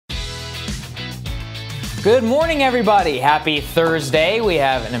Good morning, everybody. Happy Thursday. We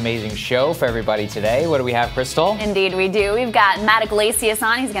have an amazing show for everybody today. What do we have, Krystal? Indeed, we do. We've got Matt Iglesias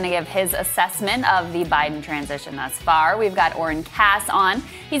on. He's going to give his assessment of the Biden transition thus far. We've got Orrin Cass on.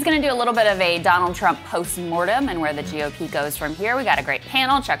 He's going to do a little bit of a Donald Trump post-mortem and where the GOP goes from here. We got a great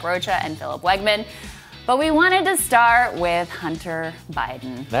panel, Chuck Rocha and Philip Wegman. But we wanted to start with Hunter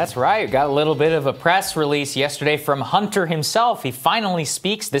Biden. That's right. Got a little bit of a press release yesterday from Hunter himself. He finally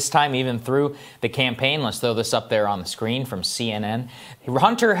speaks, this time even through the campaign. Let's throw this up there on the screen from CNN.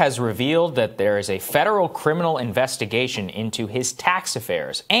 Hunter has revealed that there is a federal criminal investigation into his tax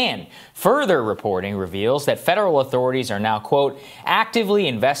affairs. And further reporting reveals that federal authorities are now, quote, actively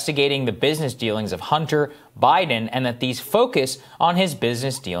investigating the business dealings of Hunter Biden, and that these focus on his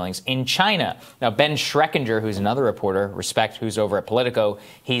business dealings in China. Now, Ben Schreckinger, who's another reporter, Respect, who's over at Politico,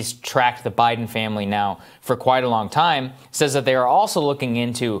 he's tracked the Biden family now for quite a long time, says that they are also looking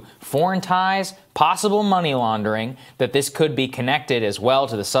into foreign ties, possible money laundering, that this could be connected as well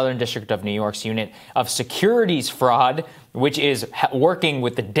to the Southern District of New York's unit of securities fraud, which is working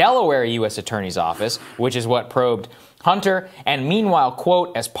with the Delaware U.S. Attorney's Office, which is what probed Hunter. And meanwhile,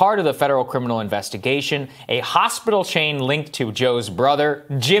 quote, as part of the federal criminal investigation, a hospital chain linked to Joe's brother,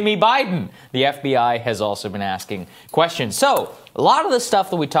 Jimmy Biden. The FBI has also been asking questions. So a lot of the stuff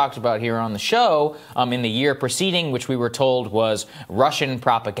that we talked about here on the show in the year preceding, which we were told was Russian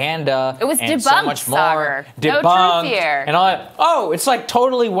propaganda. It was and debunked, so much more. Saagar. Debunked. No truth here. And all that. Oh, it's like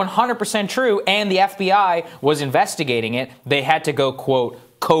totally 100% true. And the FBI was investigating it. They had to go, quote,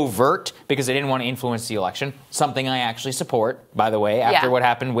 covert, because they didn't want to influence the election, something I actually support, by the way, after what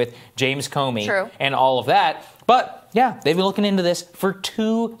happened with James Comey and all of that. But, yeah, they've been looking into this for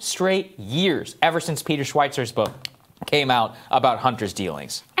 2 straight years, ever since Peter Schweizer's book came out about Hunter's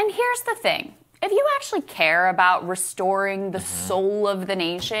dealings. And here's the thing. If you actually care about restoring the soul of the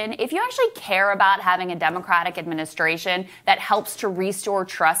nation, if you actually care about having a Democratic administration that helps to restore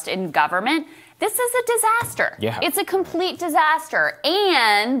trust in government, this is a disaster. Yeah. It's a complete disaster.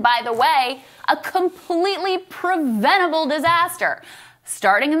 And, by the way, a completely preventable disaster.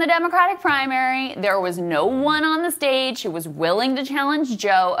 Starting in the Democratic primary, there was no one on the stage who was willing to challenge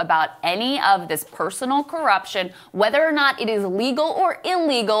Joe about any of this personal corruption. Whether or not it is legal or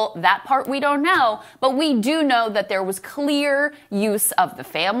illegal, that part we don't know. But we do know that there was clear use of the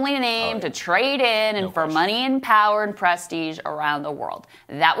family name to trade in and for money and power and prestige around the world.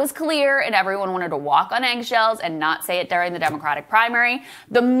 That was clear, and everyone wanted to walk on eggshells and not say it during the Democratic primary.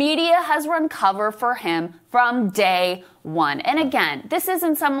 The media has run cover for him from day one. And again, this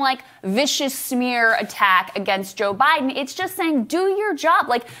isn't some like vicious smear attack against Joe Biden. It's just saying, do your job.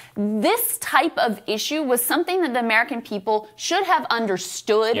 Like, this type of issue was something that the American people should have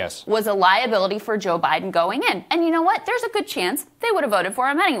understood was a liability for Joe Biden going in. And you know what? There's a good chance they would have voted for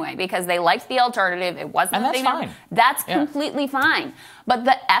him anyway because they liked the alternative. It wasn't. And that's fine. That's completely fine. But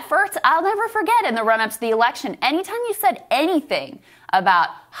the efforts, I'll never forget in the run-up to the election, anytime you said anything about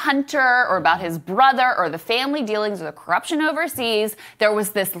Hunter or about his brother or the family dealings or the corruption overseas, there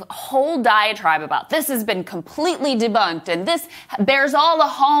was this whole diatribe about this has been completely debunked and this bears all the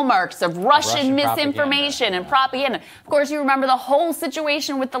hallmarks of Russian misinformation and propaganda. Of course, you remember the whole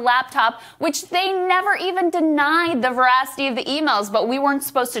situation with the laptop, which they never even denied the veracity of the emails, but we weren't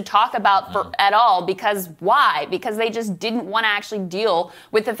supposed to talk about at all because why? Because they just didn't want to actually deal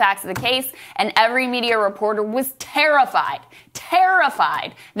with the facts of the case, and every media reporter was terrified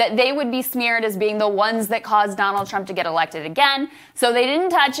that they would be smeared as being the ones that caused Donald Trump to get elected again. So they didn't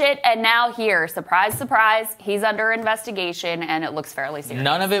touch it. And now here, surprise, surprise, he's under investigation and it looks fairly serious.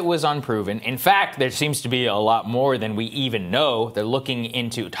 None of it was unproven. In fact, there seems to be a lot more than we even know. They're looking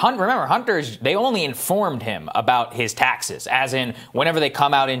into, remember, Hunter's, they only informed him about his taxes, as in whenever they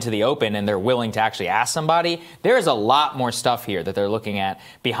come out into the open and they're willing to actually ask somebody, there's a lot more stuff here that they're looking at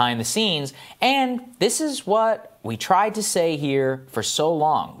behind the scenes. And this is what we tried to say here for so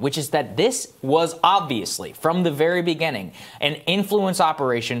long, which is that this was obviously, from the very beginning, an influence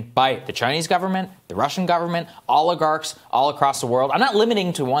operation by the Chinese government, the Russian government, oligarchs all across the world. I'm not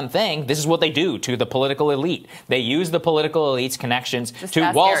limiting to one thing. This is what they do to the political elite. They use the political elite's connections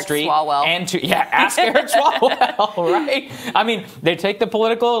to Wall Street and to, ask Eric Swalwell, right? I mean, they take the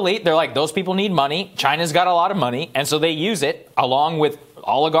political elite. They're like, those people need money. China's got a lot of money. And so they use it along with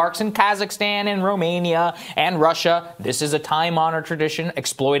oligarchs in Kazakhstan and Romania and Russia. This is a time-honored tradition,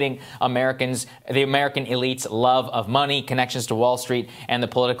 exploiting Americans, the American elite's love of money, connections to Wall Street, and the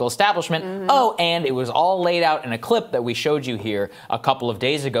political establishment. Oh, and it was all laid out in a clip that we showed you here a couple of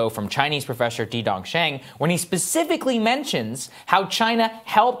days ago from Chinese professor Didong Sheng, when he specifically mentions how China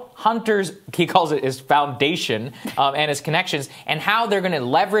helped Hunter's, he calls it his foundation, and his connections, and how they're going to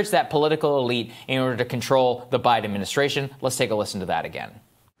leverage that political elite in order to control the Biden administration. Let's take a listen to that again.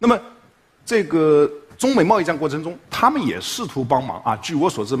 那么，这个中美贸易战过程中，他们也试图帮忙啊。据我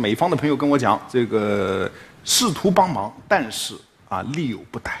所知，美方的朋友跟我讲，这个试图帮忙，但是啊，力有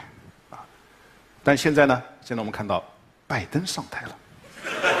不逮啊。但现在呢，现在我们看到拜登上台了，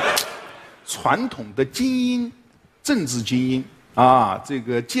传统的精英、政治精英啊，这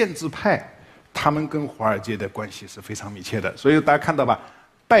个建制派，他们跟华尔街的关系是非常密切的。所以大家看到吧，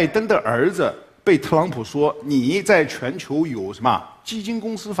拜登的儿子被特朗普说你在全球有什么基金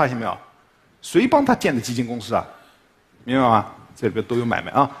公司，发现没有？谁帮他建的基金公司啊？明白吗？这里边都有买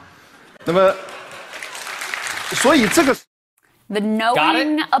卖啊。那么，所以这个。The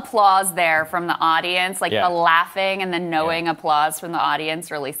knowing applause there from the audience, like the laughing and the knowing applause from the audience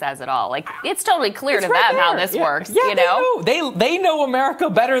really says it all. Like, it's totally clear to them how this works, you know? They know America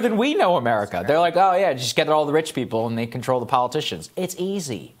better than we know America. They're like, oh, yeah, just get all the rich people and they control the politicians. It's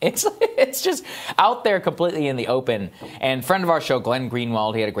easy. It's just out there completely in the open. And friend of our show, Glenn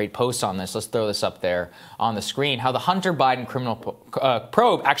Greenwald, he had a great post on this. Let's throw this up there on the screen. How the Hunter Biden criminal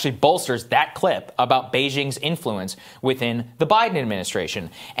probe actually bolsters that clip about Beijing's influence within the Biden administration.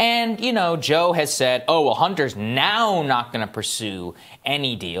 And, you know, Joe has said, oh, well, Hunter's now not going to pursue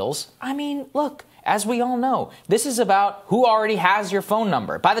any deals. I mean, look, as we all know, this is about who already has your phone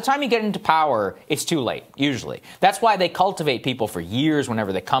number. By the time you get into power, it's too late, usually. That's why they cultivate people for years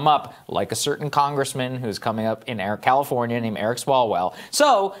whenever they come up, like a certain congressman who's coming up in California named Eric Swalwell,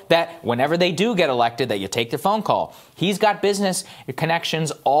 so that whenever they do get elected, that you take their phone call. He's got business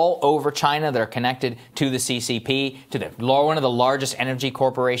connections all over China that are connected to the CCP, to one of the largest energy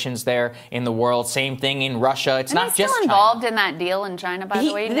corporations there in the world. Same thing in Russia. It's not just China. He's still involved in that deal in China, by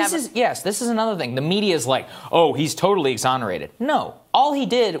the way? Yes, this is another thing. The media is like, oh, he's totally exonerated. No. All he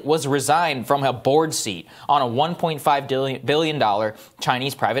did was resign from a board seat on a $1.5 billion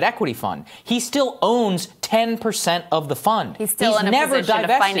Chinese private equity fund. He still owns 10% of the fund. He's still in a position to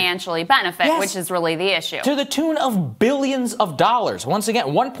financially benefit, which is really the issue. To the tune of billions of dollars. Once again,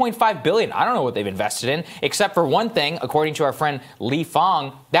 $1.5 billion. I don't know what they've invested in, except for one thing, according to our friend Li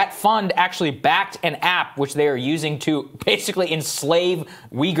Fang, that fund actually backed an app which they are using to basically enslave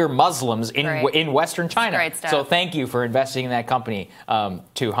Uyghur Muslims in Western China. Great stuff. So thank you for investing in that company.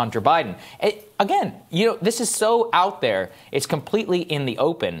 To Hunter Biden. Again, you know, this is so out there. It's completely in the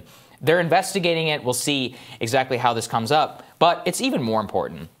open. They're investigating it. We'll see exactly how this comes up. But it's even more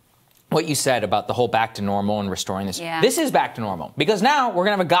important what you said about the whole back to normal and restoring this. Yeah. This is back to normal because now we're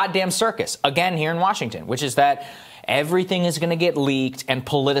going to have a goddamn circus again here in Washington, which is that everything is going to get leaked and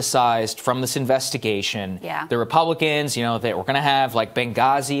politicized from this investigation. Yeah. The Republicans, you know, we're going to have like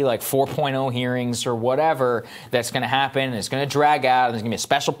Benghazi, like 4.0 hearings or whatever that's going to happen. It's going to drag out. There's going to be a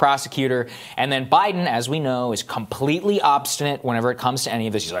special prosecutor. And then Biden, as we know, is completely obstinate whenever it comes to any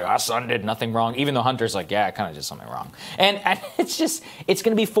of this. He's like, our son did nothing wrong, even though Hunter's like, yeah, I kind of did something wrong. And it's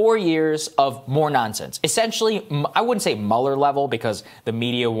going to be 4 years of more nonsense. Essentially, I wouldn't say Mueller level because the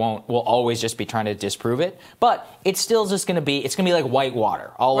media will always just be trying to disprove it. But it's still just going to be, it's going to be like white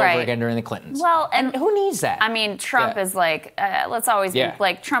water all over again during the Clintons. Well, and who needs that? I mean, Trump is like, let's always be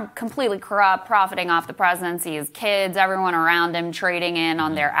like Trump completely corrupt, profiting off the presidency, his kids, everyone around him trading in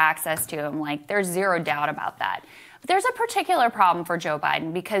on their access to him. Like, there's zero doubt about that. But there's a particular problem for Joe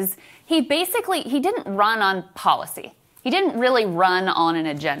Biden because he didn't run on policy. He didn't really run on an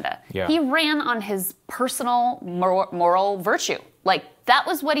agenda. Yeah. He ran on his personal moral virtue. Like, that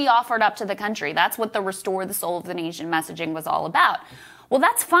was what he offered up to the country. That's what the Restore the Soul of the Nation messaging was all about. Well,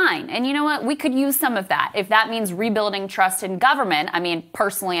 that's fine. And you know what? We could use some of that. If that means rebuilding trust in government, I mean,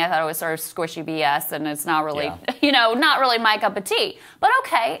 personally, I thought it was sort of squishy BS, and it's not really, not really my cup of tea. But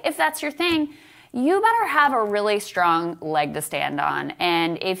okay, if that's your thing, you better have a really strong leg to stand on.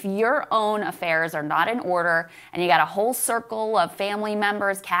 And if your own affairs are not in order and you got a whole circle of family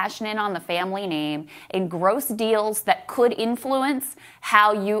members cashing in on the family name in gross deals that could influence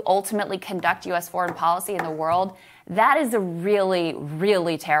how you ultimately conduct U.S. foreign policy in the world, that is a really,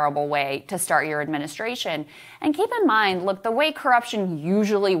 really terrible way to start your administration. And keep in mind, look, the way corruption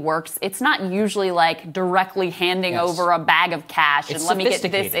usually works, it's not usually like directly handing over a bag of cash and let me get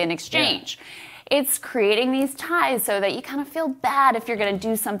this in exchange. It's creating these ties so that you kind of feel bad if you're going to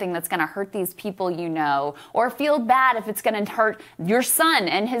do something that's going to hurt these people you know, or feel bad if it's going to hurt your son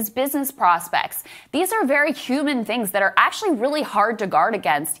and his business prospects. These are very human things that are actually really hard to guard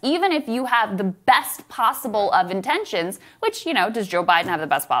against, even if you have the best possible of intentions, which, does Joe Biden have the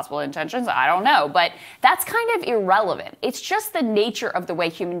best possible intentions? I don't know, but that's kind of irrelevant. It's just the nature of the way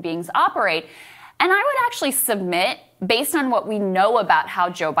human beings operate. And I would actually submit, based on what we know about how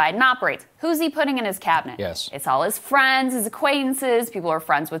Joe Biden operates, who's he putting in his cabinet? Yes. It's all his friends, his acquaintances, people who are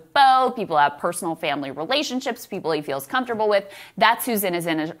friends with both, people who have personal family relationships, people he feels comfortable with. That's who's in his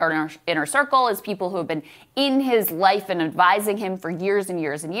inner circle, is people who have been in his life and advising him for years and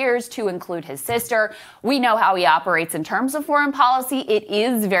years and years, to include his sister. We know how he operates in terms of foreign policy. It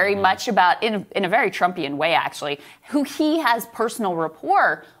is very much about, in a very Trumpian way, actually, who he has personal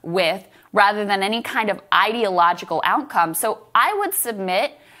rapport with, rather than any kind of ideological outcome. So I would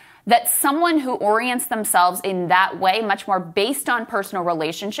submit that someone who orients themselves in that way, much more based on personal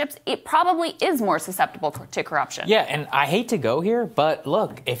relationships, it probably is more susceptible to corruption. Yeah, and I hate to go here, but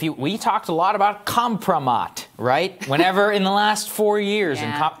look, we talked a lot about compromat, right? Whenever in the last 4 years.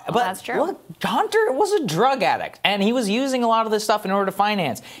 Yeah, but that's true. Look, Hunter was a drug addict, and he was using a lot of this stuff in order to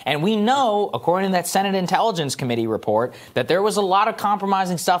finance. And we know, according to that Senate Intelligence Committee report, that there was a lot of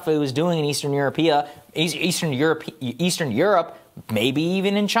compromising stuff that he was doing in Eastern Europe, maybe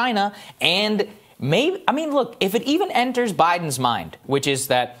even in China. And look, if it even enters Biden's mind, which is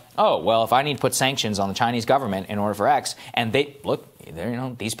that, oh, well, if I need to put sanctions on the Chinese government in order for X, and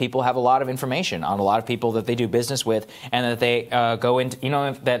these people have a lot of information on a lot of people that they do business with, and that they go into,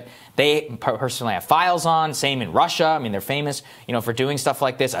 that they personally have files on. Same in Russia. I mean, they're famous, for doing stuff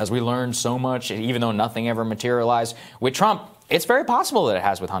like this, as we learned so much, even though nothing ever materialized with Trump. It's very possible that it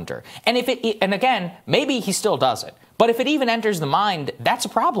has with Hunter. And and again, maybe he still does it. But if it even enters the mind, that's a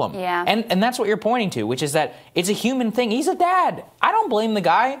problem. Yeah. And that's what you're pointing to, which is that it's a human thing. He's a dad. I don't blame the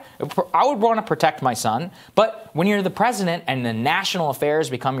guy. I would want to protect my son. But when you're the president and the national affairs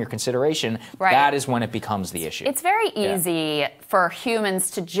become your consideration, right, that is when it becomes the issue. It's very easy for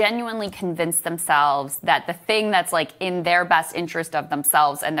humans to genuinely convince themselves that the thing that's in their best interest of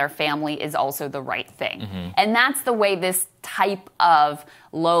themselves and their family is also the right thing. Mm-hmm. And that's the way this type of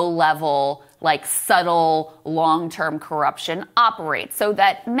low-level, subtle, long-term corruption operates. So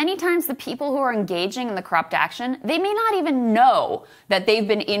that many times the people who are engaging in the corrupt action, they may not even know that they've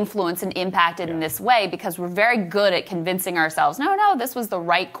been influenced and impacted in this way, because we're very good at convincing ourselves, no, this was the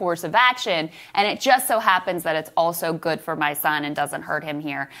right course of action, and it just so happens that it's also good for my son and doesn't hurt him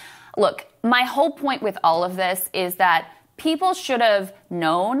here. Look, my whole point with all of this is that people should have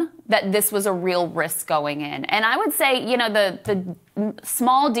known that this was a real risk going in. And I would say, the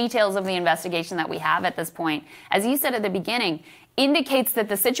small details of the investigation that we have at this point, as you said at the beginning, indicates that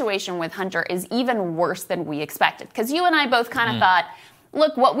the situation with Hunter is even worse than we expected. Because you and I both kind of thought,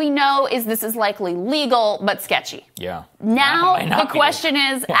 look, what we know is this is likely legal, but sketchy. Yeah. Now, the question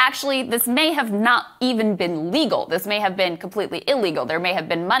is, actually, this may have not even been legal. This may have been completely illegal. There may have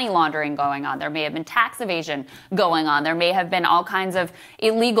been money laundering going on. There may have been tax evasion going on. There may have been all kinds of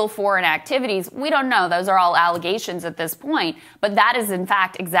illegal foreign activities. We don't know. Those are all allegations at this point. But that is, in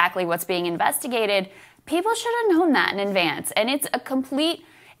fact, exactly what's being investigated. People should have known that in advance. And it's a complete...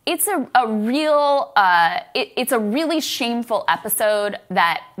 It's a really shameful episode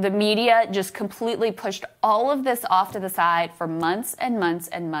that the media just completely pushed all of this off to the side for months and months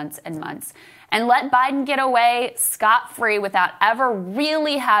and months and months, and let Biden get away scot-free without ever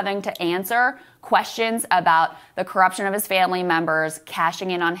really having to answer questions about the corruption of his family members, cashing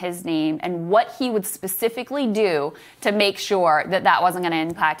in on his name, and what he would specifically do to make sure that that wasn't going to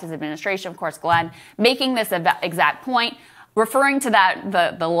impact his administration. Of course, Glenn making this exact point, referring to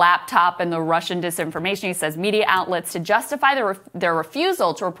the laptop and the Russian disinformation. He says media outlets, to justify their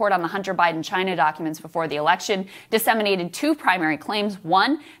refusal to report on the Hunter Biden China documents before the election, disseminated two primary claims.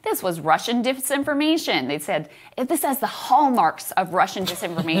 One, this was Russian disinformation. They said this has the hallmarks of Russian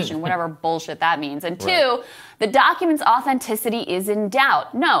disinformation, whatever bullshit that means. And two, the document's authenticity is in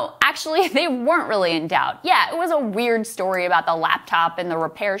doubt. No, actually, they weren't really in doubt. Yeah, it was a weird story about the laptop and the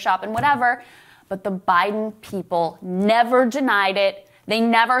repair shop and whatever, but the Biden people never denied it. They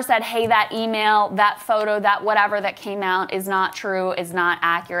never said, hey, that email, that photo, that whatever that came out is not true, is not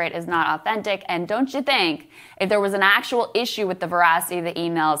accurate, is not authentic. And don't you think, if there was an actual issue with the veracity of the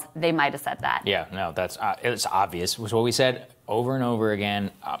emails, they might have said that? Yeah, no, it's obvious. It was what we said over and over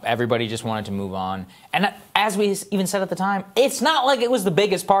again. Everybody just wanted to move on. And as we even said at the time, it's not like it was the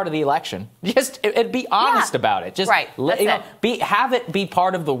biggest part of the election. Just be honest about it. Just right. Have it be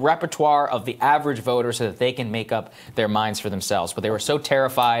part of the repertoire of the average voter so that they can make up their minds for themselves. But they were so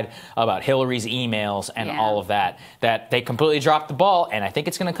terrified about Hillary's emails and all of that they completely dropped the ball. And I think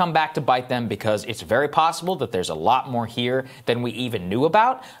it's going to come back to bite them, because it's very possible that there's a lot more here than we even knew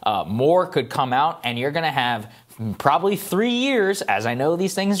about. More could come out, and you're going to have probably 3 years, as I know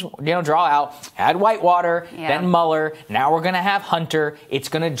these things draw out. Had Whitewater, then Mueller, now we're going to have Hunter. It's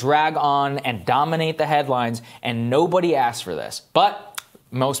going to drag on and dominate the headlines, and nobody asked for this. But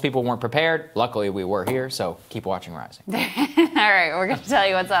most people weren't prepared. Luckily, we were here, so keep watching Rising. All right, we're going to tell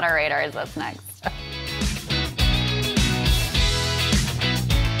you what's on our radars. That's next.